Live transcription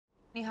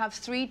You have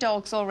 3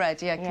 dogs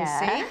already, I can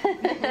see.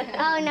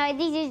 Oh, no,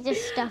 these are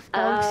just stuffed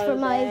dogs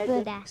from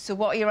over there. So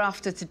what you're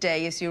after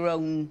today is your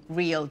own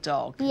real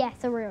dog? Yes,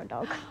 a real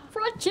dog.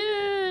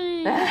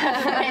 Frenchie!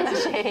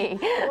 Frenchie!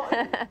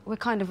 We're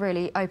kind of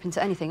really open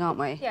to anything, aren't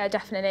we? Yeah,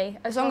 definitely.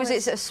 As long as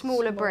it's a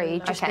smaller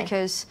breed, just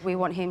because we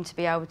want him to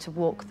be able to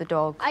walk the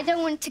dog. I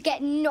don't want to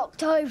get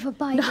knocked over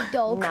by the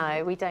dog.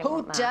 No, we don't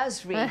want that. Who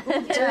does, Reay?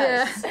 Who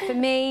does? For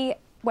me,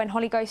 when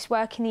Holly goes to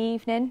work in the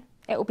evening,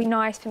 it will be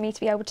nice for me to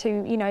be able to,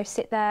 you know,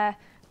 sit there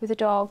with the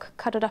dog,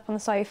 cuddled up on the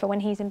sofa when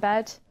he's in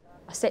bed.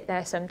 I sit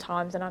there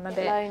sometimes and I'm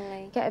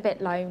get a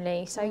bit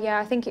lonely. So yeah,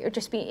 I think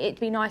it'd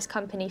be nice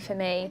company for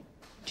me.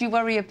 Do you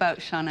worry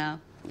about Chanel?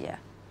 Yeah.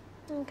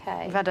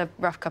 Okay. We've had a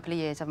rough couple of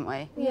years, haven't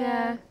we?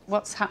 Yeah.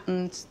 What's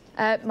happened?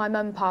 My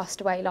mum passed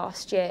away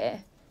last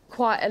year.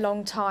 Quite a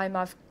long time.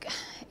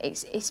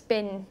 It's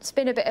been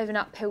a bit of an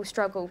uphill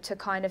struggle to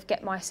kind of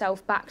get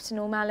myself back to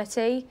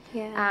normality.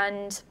 Yeah.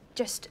 And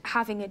just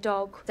having a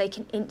dog, they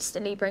can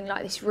instantly bring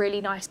like this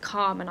really nice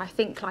calm, and I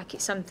think like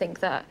it's something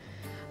that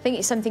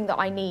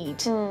I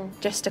need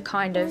just to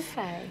kind of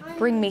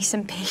bring me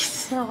some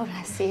peace. Oh,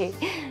 bless you.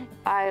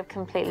 I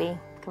completely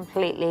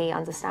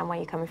understand where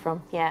you're coming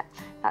from. Yeah,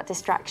 that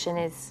distraction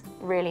is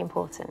really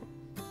important.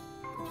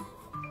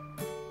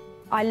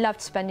 I loved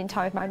spending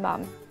time with my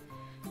mum.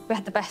 We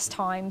had the best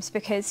times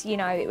because, you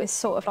know, it was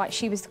sort of like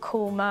she was the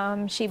cool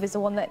mum. She was the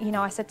one that, you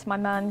know, I said to my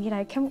mum, you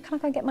know, can I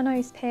go get my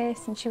nose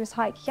pierced? And she was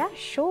like, yeah,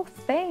 sure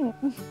thing.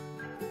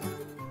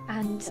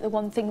 And the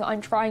one thing that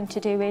I'm trying to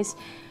do is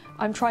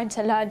I'm trying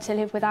to learn to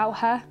live without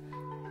her.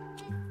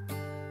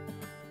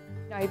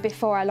 You know,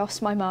 before I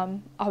lost my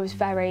mum, I was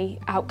very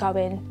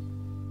outgoing.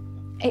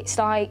 It's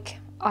like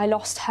I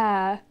lost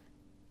her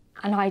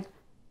and it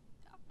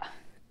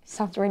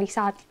sounds really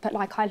sad, but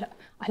like I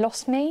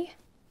lost me.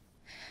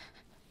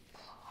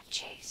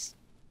 Jeez.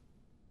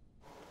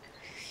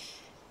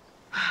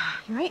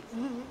 You right?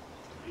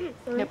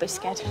 Nobody's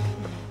scared. Can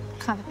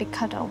I have a big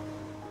cuddle?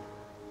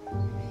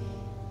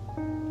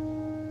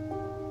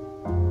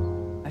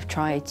 I've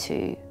tried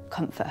to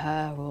comfort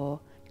her or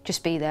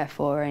just be there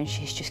for her, and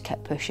she's just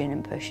kept pushing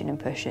and pushing and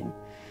pushing,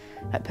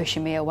 like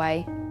pushing me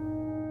away.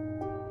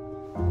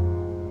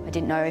 I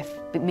didn't know if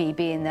me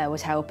being there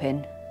was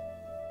helping,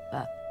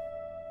 but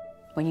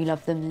when you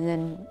love them,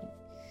 then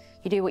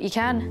you do what you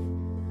can.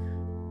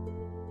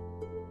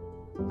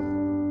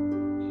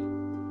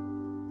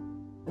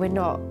 We're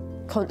not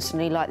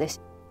constantly like this.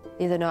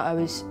 The other night I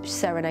was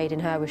serenading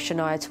her with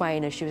Shania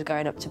Twain as she was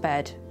going up to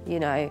bed, you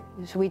know.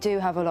 So we do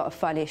have a lot of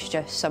fun, it's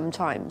just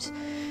sometimes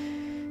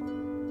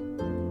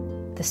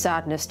the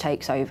sadness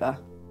takes over.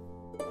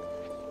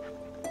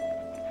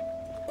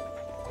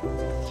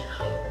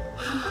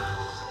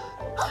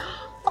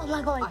 Oh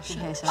my God. I can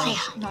hear something.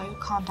 No,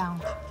 calm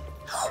down.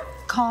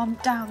 Calm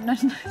down. No,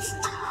 no.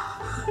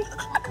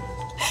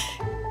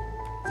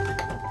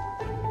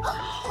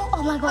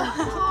 Oh my God.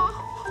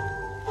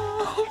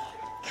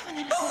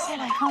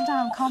 Calm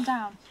down, calm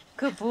down.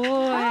 Good boy.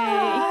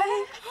 Hello.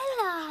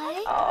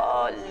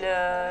 Oh,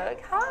 look.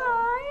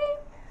 Hi.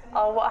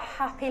 Oh, what a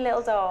happy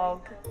little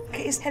dog. Look at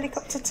his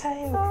helicopter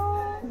tail.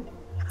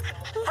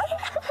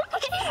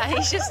 And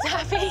he's just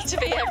happy to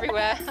be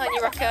everywhere, aren't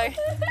you, Rocco?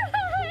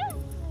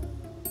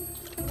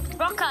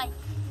 Rocco,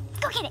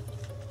 go get it.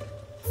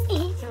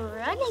 He's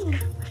running.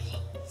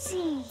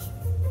 See.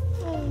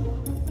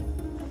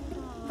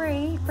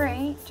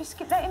 Reay, just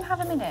let him have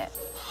a minute.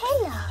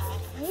 Hello.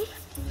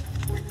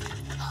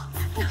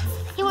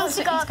 He wants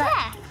to go up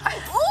there.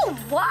 Oh,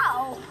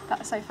 wow.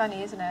 That's so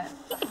funny, isn't it?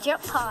 You could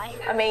jump high.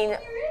 I mean,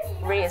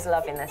 Reay is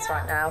loving this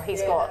right now.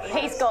 He's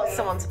got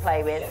someone to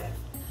play with.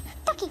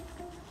 Ducky.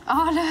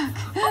 Oh, look.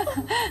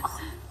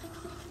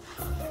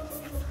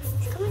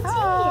 He's coming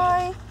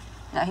Hi.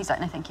 to No, he's like,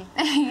 no, thank you.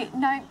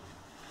 No, you.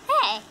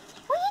 Hey,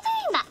 what are you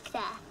doing back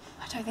there?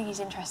 I don't think he's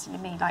interested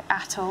in me, like,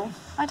 at all.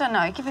 I don't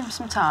know, give him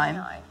some time.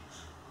 No.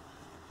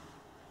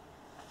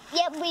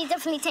 Yeah, we're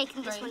definitely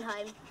taking this one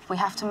home. We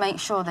have to make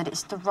sure that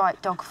it's the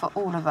right dog for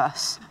all of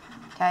us,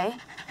 OK?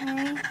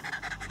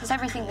 It's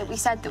everything that we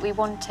said that we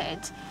wanted.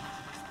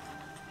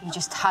 He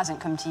just hasn't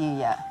come to you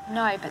yet.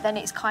 No, but then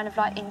it's kind of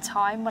like in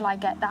time will I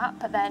get that,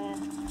 but then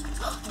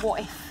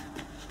what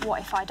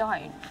if I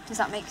don't? Does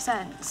that make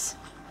sense?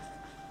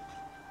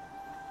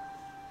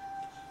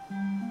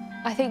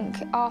 I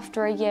think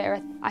after a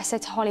year, I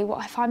said to Holly,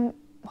 what if I'm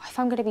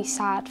going to be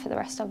sad for the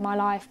rest of my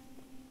life?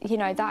 You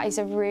know, that is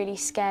a really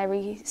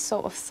scary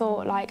sort of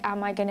thought. Like,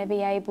 am I going to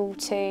be able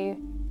to,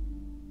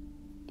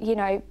 you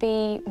know,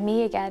 be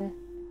me again?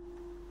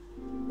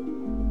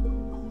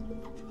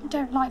 You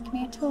don't like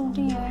me at all,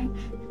 do you?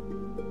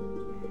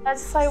 I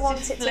so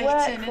want it to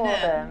work for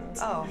them.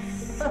 Oh.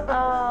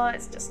 Oh,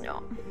 it's just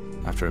not.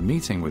 After a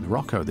meeting with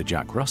Rocco the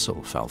Jack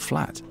Russell fell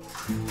flat,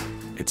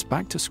 it's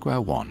back to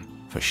square one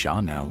for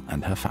Chanel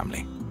and her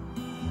family.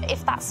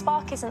 If that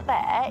spark isn't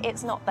there,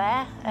 it's not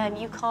there.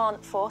 You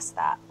can't force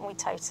that. We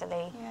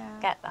totally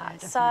get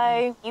that.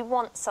 So you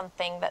want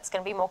something that's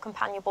going to be more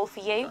companionable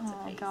for you. Oh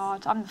my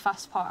God, I'm the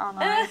fuss part, aren't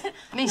I? At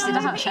least it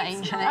doesn't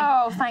change, honey.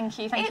 Oh, thank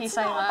you so much. It's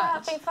not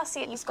about being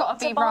fussy. It's got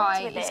to be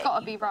right. It's got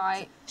to be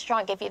right. To try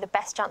and give you the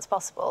best chance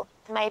possible.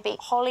 Maybe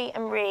Holly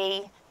and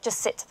Reay just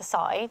sit to the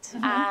side,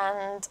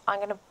 and I'm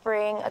going to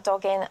bring a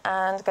dog in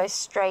and go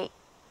straight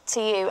to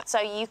you, so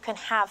you can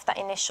have that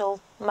initial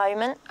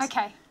moment.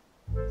 Okay.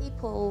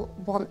 People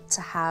want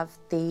to have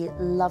the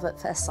love at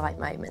first sight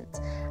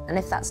moment, and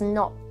if that's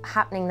not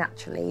happening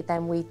naturally,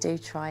 then we do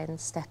try and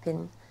step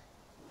in.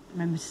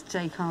 Remember to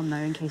stay calm, though,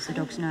 in case the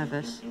dog's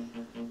nervous.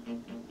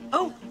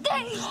 Oh!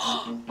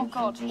 Oh,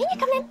 God. Here you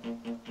come in.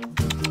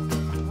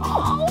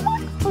 Oh, my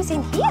God. Who's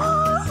in here?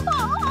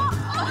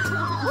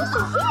 Who's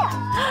in here?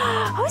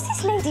 Who's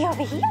this lady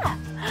over here?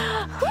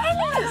 Who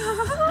is?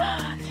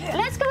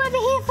 Let's go over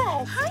here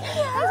first.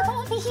 Let's go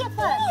over here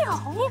first.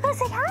 You go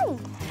say hi.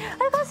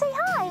 You go say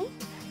hi.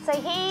 So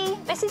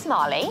this is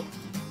Marley.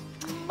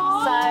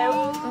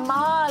 So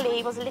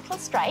Marley was a little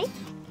stray.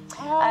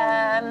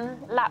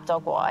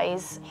 Lapdog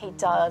wise, he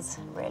does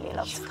really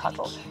love to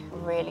cuddle.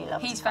 Really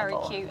loves He's to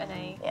cuddle. very cute, isn't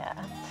he? Yeah.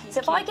 So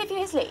if I give you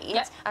his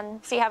lead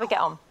and see how we get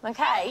on,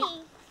 okay?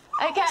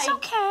 Okay. It's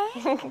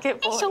okay.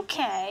 Good boy. It's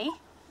okay.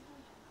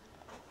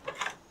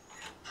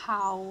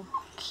 How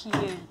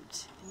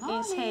cute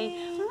is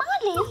he?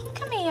 Marley,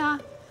 come here.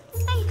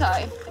 There you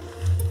go.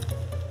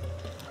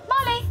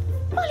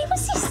 Marley,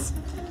 what's this?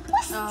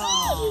 What's this?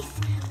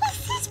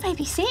 What's this,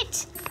 baby?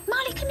 Sit.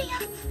 Marley, come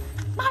here.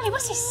 Marley,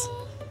 what's this?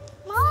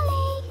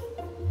 Marley.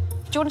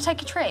 Do you want to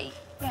take a treat?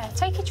 Yeah,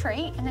 take a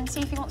treat and then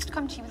see if he wants to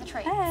come to you with a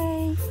treat.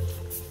 Hey.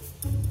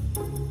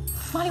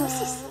 Marley, what's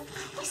this?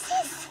 What's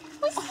this?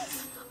 What's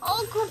this?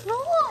 Oh, good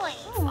boy.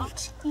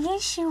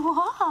 Yes, you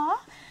are.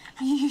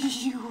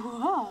 Yes, you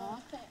are.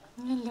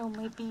 Hello,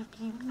 my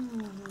baby.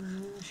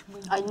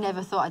 I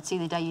never thought I'd see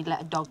the day you'd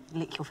let a dog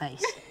lick your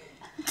face.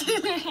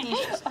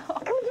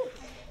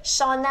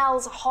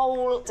 Chanel's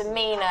whole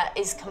demeanour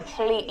is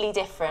completely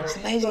different. It's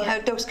amazing how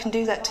dogs can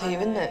do that to you,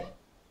 isn't it?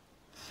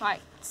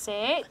 Right,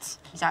 sit.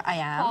 He's like, I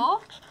am.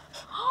 Oh,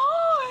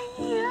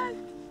 yeah.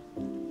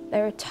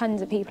 There are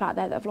tons of people out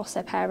there that have lost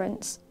their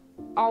parents.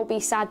 I'll be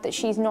sad that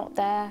she's not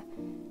there,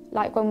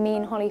 like when me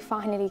and Holly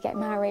finally get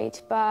married,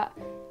 but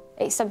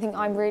it's something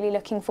I'm really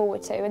looking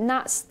forward to, and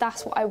that's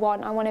what I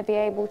want. I want to be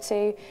able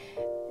to,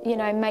 you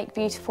know, make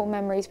beautiful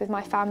memories with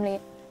my family.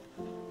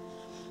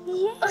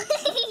 Yes.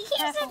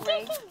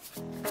 Carefully.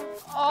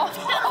 Oh,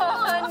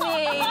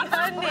 honey.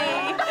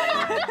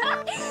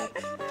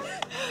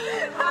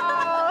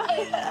 Oh.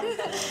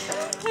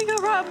 You go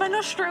right up my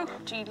nostril.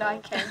 Do you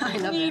like it? I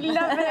love it. You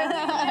love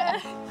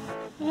it.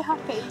 You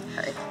happy?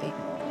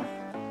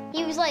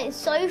 He was like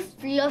so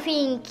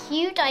fluffy and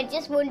cute, I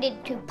just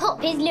wanted to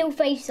pop his little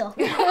face off.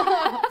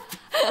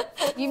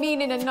 You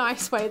mean in a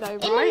nice way, though,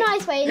 right? In a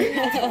nice way.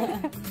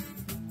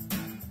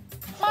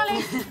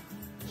 Marley.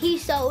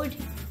 He's sold.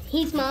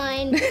 He's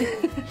mine.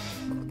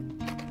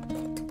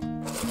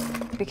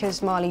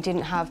 Because Marley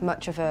didn't have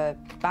much of a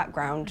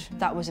background,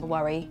 that was a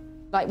worry.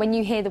 Like, when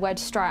you hear the word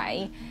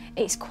stray,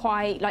 it's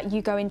quite, like,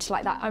 you go into,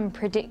 like, that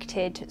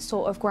unpredicted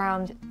sort of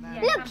ground.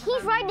 Look,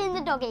 he's riding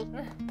the doggy.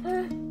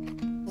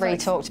 Reay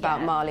talked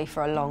about Marley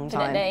for a long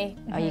time. Didn't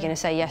he? Are you going to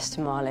say yes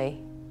to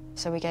Marley?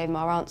 So we gave him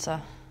our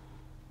answer,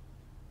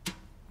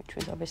 which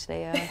was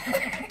obviously a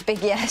big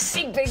yes.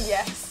 Big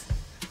yes.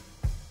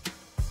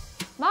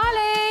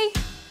 Marley!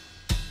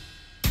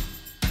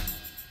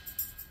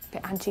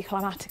 Bit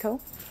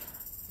anticlimactical.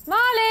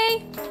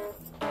 Marley!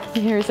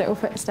 You hear his little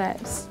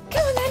footsteps.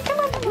 Come on then, come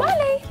on,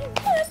 Marley!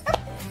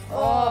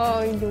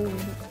 Oh,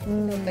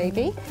 no,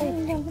 baby.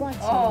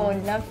 Oh,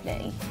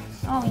 lovely.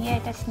 Oh, yeah,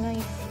 that's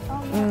nice.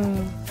 Oh,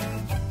 yeah.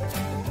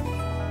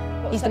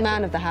 He's the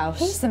man of the house.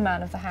 He's the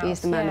man of the house. He's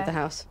the man of the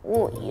house.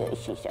 Oh, yeah,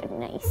 she's so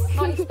nice.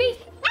 Marley, speak.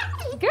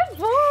 Good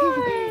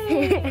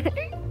boy.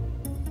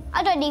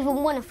 I don't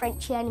even want a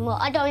Frenchie anymore.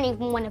 I don't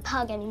even want a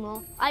pug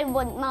anymore. I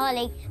want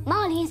Marley.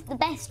 Marley's the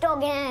best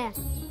dog ever.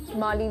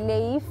 Marley,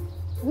 leave.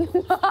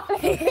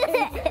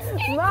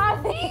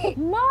 Marley!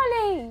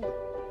 Marley!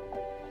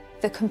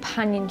 The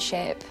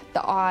companionship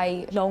that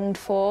I longed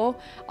for,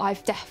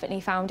 I've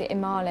definitely found it in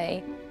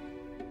Marley.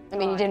 I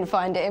mean, you didn't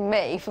find it in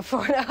me for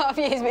 4.5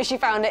 years, but she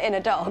found it in a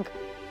dog.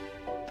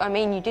 I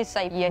mean, you did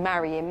say you're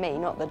marrying me,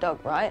 not the dog,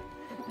 right?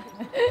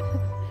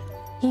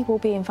 He will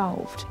be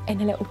involved in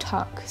a little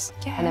tux.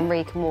 Yeah. And then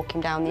Reay can walk him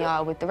down the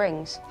aisle with the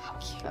rings. How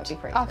cute. That'd be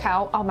pretty. OK,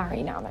 I'll marry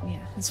you now then, yeah,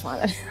 that's fine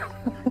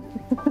then.